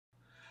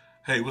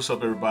Hey, what's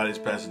up, everybody? It's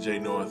Pastor Jay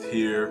North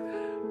here.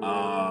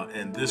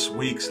 And this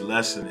week's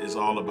lesson is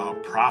all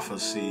about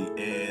prophecy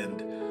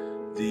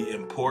and the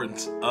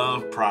importance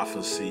of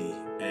prophecy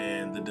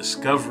and the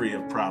discovery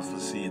of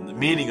prophecy and the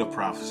meaning of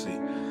prophecy.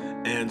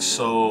 And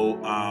so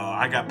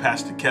I got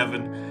Pastor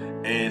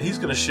Kevin, and he's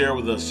going to share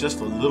with us just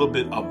a little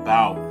bit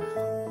about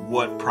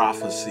what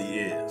prophecy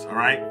is. All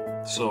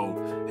right?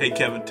 So, hey,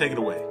 Kevin, take it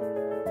away.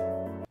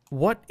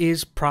 What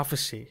is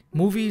prophecy?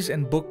 Movies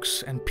and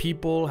books and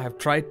people have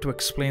tried to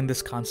explain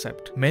this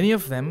concept. Many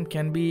of them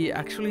can be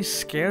actually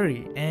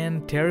scary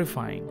and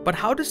terrifying. But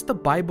how does the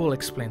Bible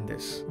explain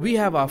this? We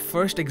have our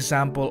first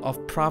example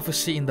of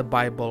prophecy in the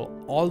Bible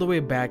all the way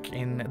back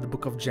in the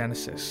book of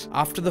Genesis.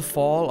 After the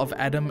fall of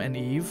Adam and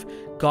Eve,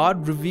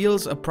 God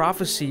reveals a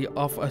prophecy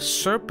of a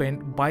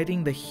serpent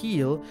biting the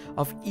heel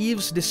of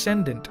Eve's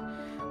descendant,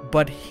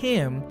 but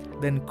him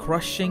then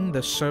crushing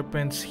the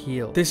serpent's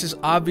heel. This is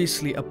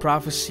obviously a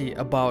prophecy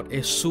about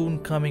a soon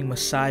coming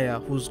Messiah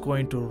who's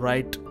going to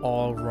right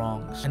all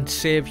wrongs and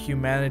save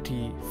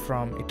humanity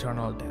from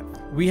eternal death.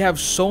 We have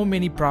so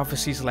many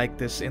prophecies like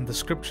this in the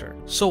scripture.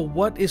 So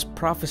what is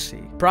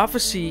prophecy?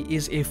 Prophecy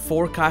is a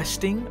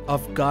forecasting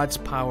of God's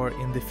power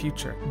in the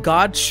future.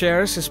 God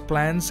shares his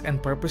plans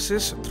and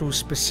purposes through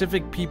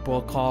specific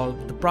people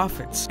called the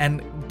prophets,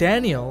 and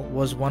Daniel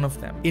was one of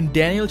them. In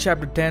Daniel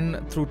chapter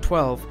 10 through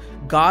 12,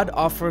 God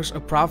offers a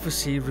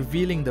prophecy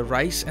revealing the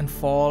rise and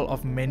fall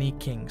of many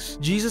kings.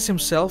 Jesus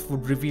himself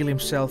would reveal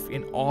himself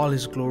in all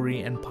his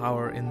glory and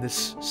power in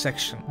this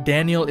section.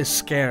 Daniel is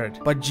scared,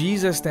 but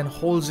Jesus then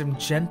holds him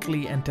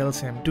gently and tells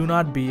him, "Do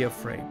not be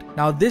afraid."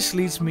 Now this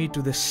leads me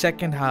to the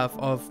second half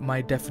of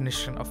my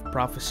definition of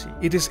prophecy.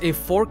 It is a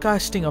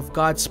forecasting of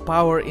God's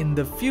power in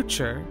the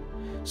future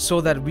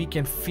so that we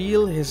can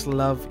feel his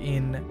love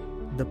in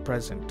the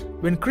present.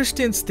 When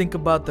Christians think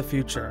about the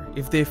future,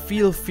 if they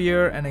feel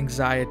fear and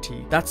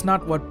anxiety, that's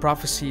not what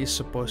prophecy is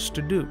supposed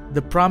to do.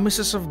 The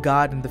promises of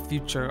God in the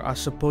future are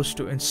supposed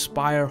to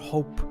inspire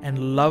hope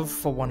and love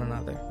for one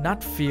another,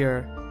 not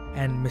fear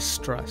and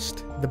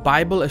mistrust. The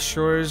Bible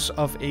assures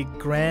of a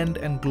grand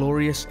and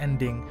glorious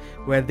ending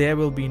where there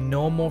will be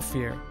no more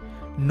fear,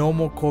 no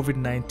more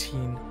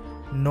COVID-19,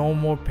 no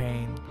more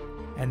pain,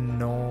 and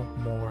no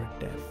more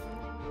death.